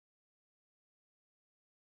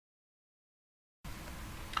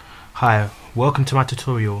Hi, welcome to my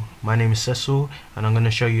tutorial. My name is Cecil and I'm going to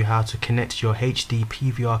show you how to connect your HD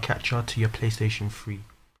PVR Capture to your PlayStation 3.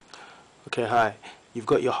 Okay, hi. You've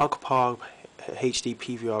got your Hauppauge HD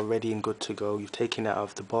PVR ready and good to go. You've taken it out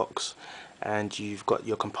of the box and you've got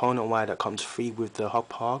your component wire that comes free with the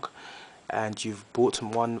Hauppauge, and you've bought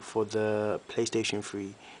one for the PlayStation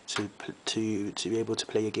 3 to be able to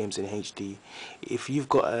play your games in HD. If you've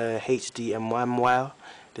got a HDMI wire,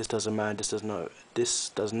 this doesn't matter. This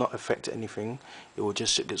does not affect anything. It will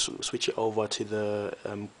just switch it over to the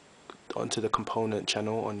onto the component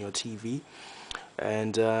channel on your TV,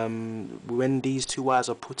 and when these two wires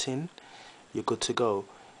are put in, you're good to go.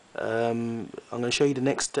 I'm going to show you the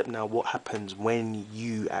next step now. What happens when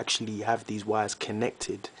you actually have these wires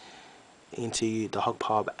connected into the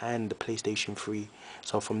Hauppauge and the PlayStation 3.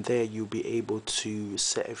 So from there you'll be able to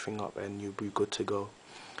set everything up and you'll be good to go.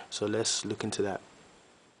 So let's look into that.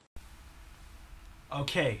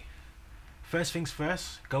 Okay, first things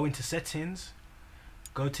first, go into settings,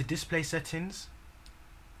 go to display settings,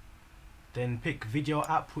 then pick video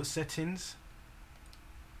output settings,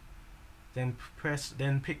 then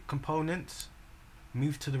pick components,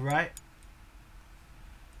 move to the right,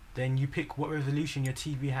 then you pick what resolution your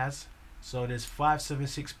TV has. So there's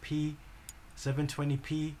 576p,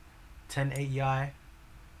 720p, 1080i,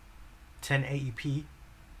 1080p.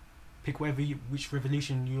 Pick which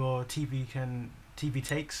resolution your TV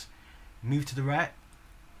takes. Move to the right,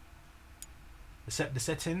 accept the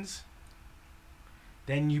settings,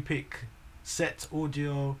 then you pick set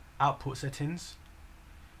audio output settings,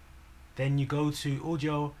 then you go to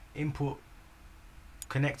audio input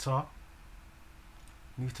connector,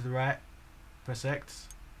 move to the right, press X.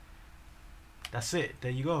 That's it,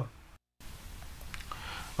 there you go.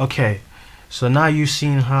 Okay, so now you've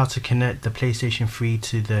seen how to connect the PlayStation 3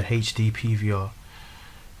 to the HD PVR.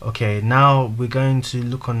 Okay, now we're going to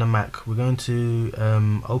look on the Mac. We're going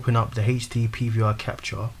to open up the HD PVR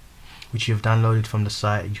Capture, which you've downloaded from the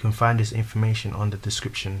site. You can find this information on the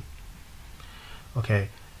description. Okay,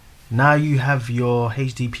 now you have your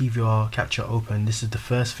HD PVR Capture open. This is the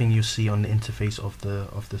first thing you see on the interface of the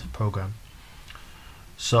program.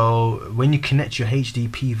 So when you connect your HD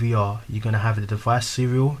PVR, you're going to have the device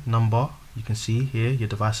serial number. You can see here your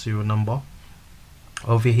device serial number.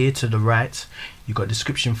 Over here to the right, you got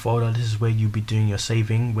description folder. This is where you'll be doing your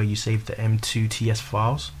saving, where you save the M2 TS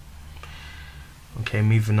files. Okay,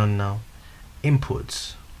 moving on now.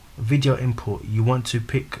 Inputs, video input. You want to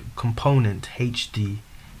pick component HD.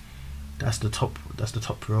 That's the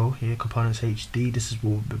top row here. Components HD. This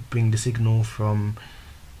will bring the signal from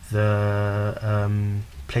the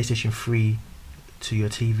PlayStation 3 to your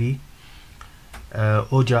TV.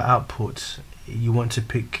 Audio output, you want to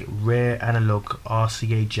pick rare analog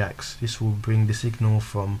RCA jacks. This will bring the signal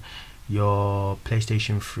from your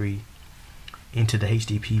PlayStation 3 into the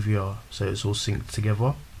HD PVR, so it's all synced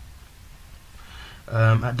together.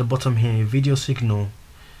 At the bottom here, video signal.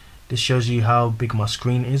 This shows you how big my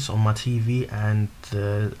screen is on my TV and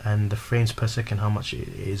the frames per second, how much it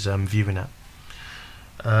is viewing at.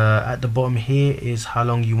 At the bottom here is how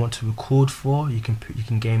long you want to record for. You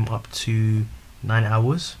can game up to 9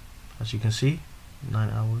 hours, as you can see, 9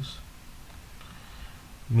 hours.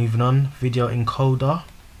 Moving on, video encoder.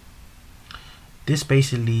 This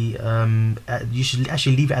basically you should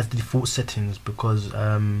actually leave it as the default settings, because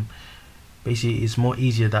basically it's more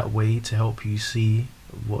easier that way to help you see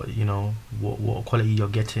what quality you're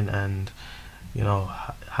getting, and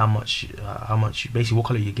how much basically what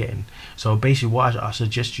color you're getting. So basically what I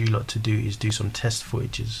suggest you lot to do is do some test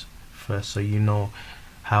footages first, so you know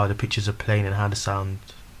how the pictures are playing and how the sound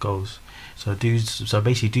goes. So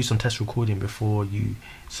basically do some test recording before you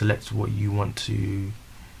select what you want to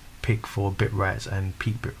pick for bitrates and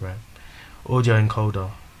peak bitrate. Audio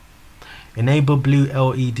encoder. Enable blue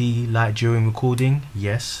LED light during recording,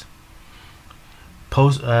 yes.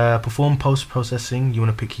 Perform post-processing, you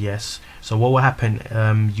want to pick yes. So what will happen,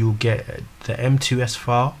 you'll get the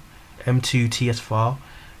M2 TS file,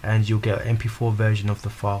 and you'll get an MP4 version of the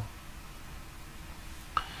file.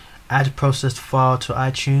 Add processed file to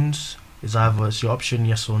iTunes is either your option,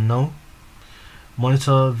 yes or no.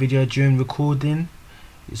 Monitor video during recording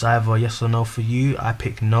is either yes or no for you. I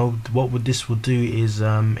pick no. This will do is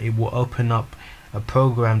it will open up a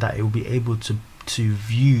program that it will be able to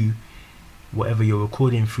view whatever you're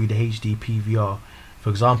recording through the HD PVR. For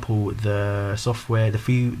example, the software, the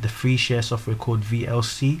free share software called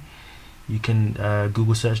VLC. You can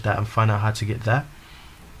Google search that and find out how to get that.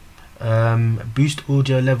 Boost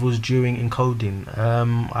audio levels during encoding.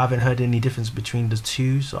 I haven't heard any difference between the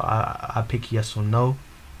two, so I pick yes or no.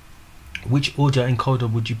 Which audio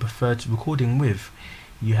encoder would you prefer to recording with?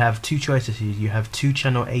 you have two choices here. You have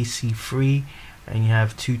 2-channel AC3 and you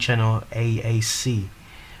have 2-channel AAC.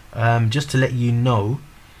 Just to let you know,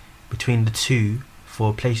 between the two,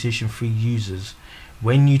 for PlayStation 3 users,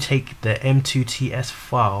 when you take the M2TS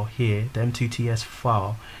file here, the M2TS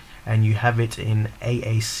file, and you have it in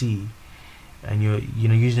AAC, and you're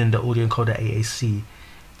using the audio encoder AAC,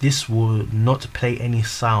 this will not play any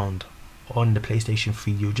sound on the PlayStation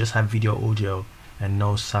 3. You'll just have video audio and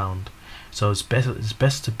no sound. So it's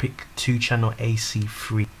best to pick 2-channel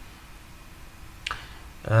AC3.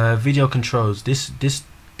 Video controls. This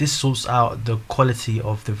sorts out the quality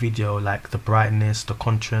of the video, like the brightness, the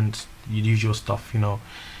contrast, your usual stuff,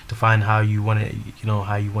 to find how you want it,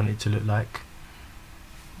 how you want it to look like.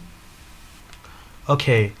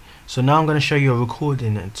 Okay, so now I'm going to show you a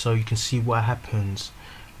recording, and so you can see what happens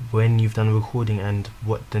when you've done a recording and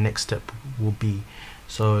what the next step will be.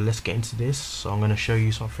 So let's get into this. So I'm going to show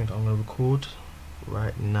you something I'm going to record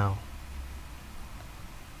right now.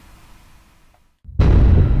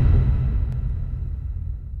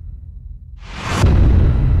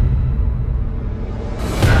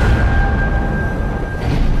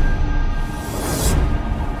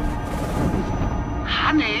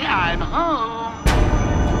 Honey, I'm home.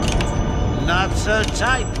 Not so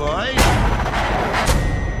tight, boy.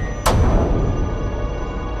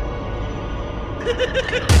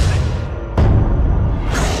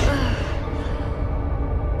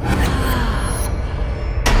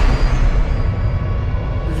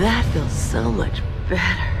 That feels so much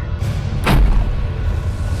better.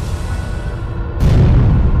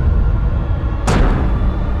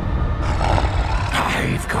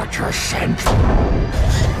 I've got your scent.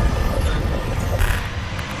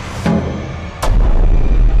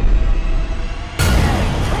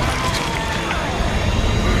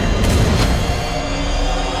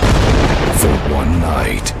 One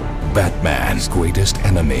night, Batman's greatest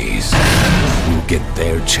enemies will get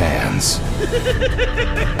their chance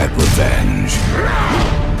at revenge.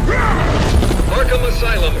 Arkham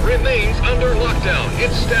Asylum remains under lockdown.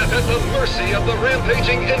 Its staff at the mercy of the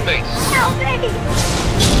rampaging inmates. Help me!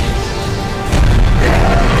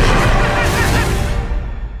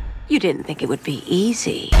 You didn't think it would be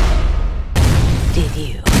easy, did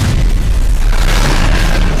you?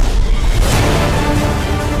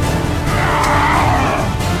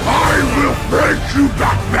 Break you,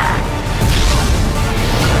 Batman!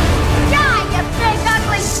 Die, you big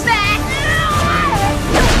ugly bat!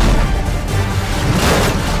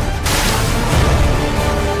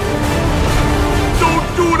 Don't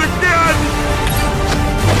do it again!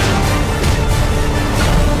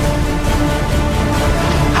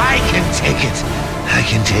 I can take it. I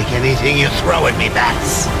can take anything you throw at me,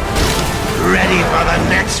 bats. Ready for the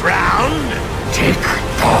next round? Take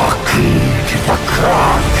the key to the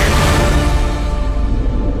clock.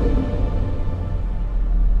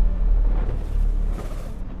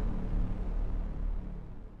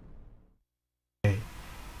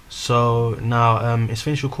 So now it's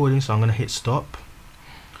finished recording, so I'm going to hit stop.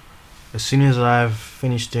 As soon as I've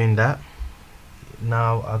finished doing that,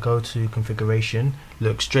 now I go to configuration.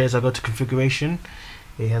 Look, straight as I go to configuration,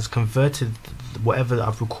 it has converted whatever that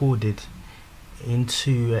I've recorded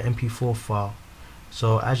into an MP4 file.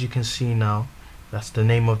 So as you can see now, that's the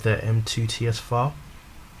name of the M2TS file,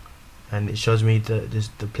 and it shows me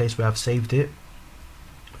the place where I've saved it,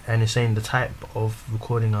 and it's saying the type of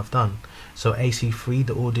recording I've done. So AC3,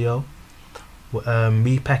 the audio,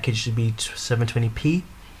 repackaged to be 720p,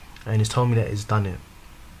 and it's told me that it's done it.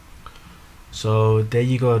 So there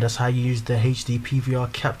you go, that's how you use the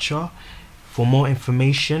HDPVR Capture. For more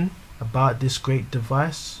information about this great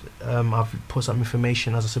device, I've put some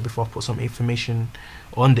information, as I said before, I've put some information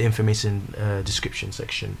on the information description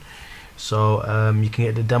section. So you can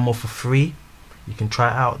get the demo for free. You can try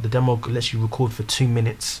it out. The demo lets you record for 2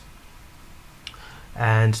 minutes,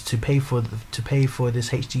 and to pay for this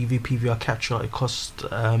HDPVR Capture, it costs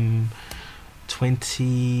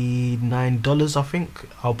 $29, I think.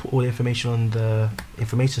 I'll put all the information on the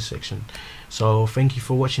information section. So thank you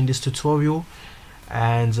for watching this tutorial,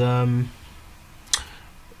 and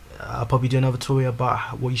I'll probably do another tutorial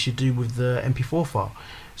about what you should do with the MP4 file.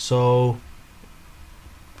 So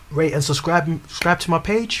rate and subscribe to my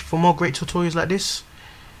page for more great tutorials like this.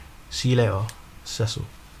 See you later. Cecil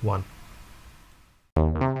 1.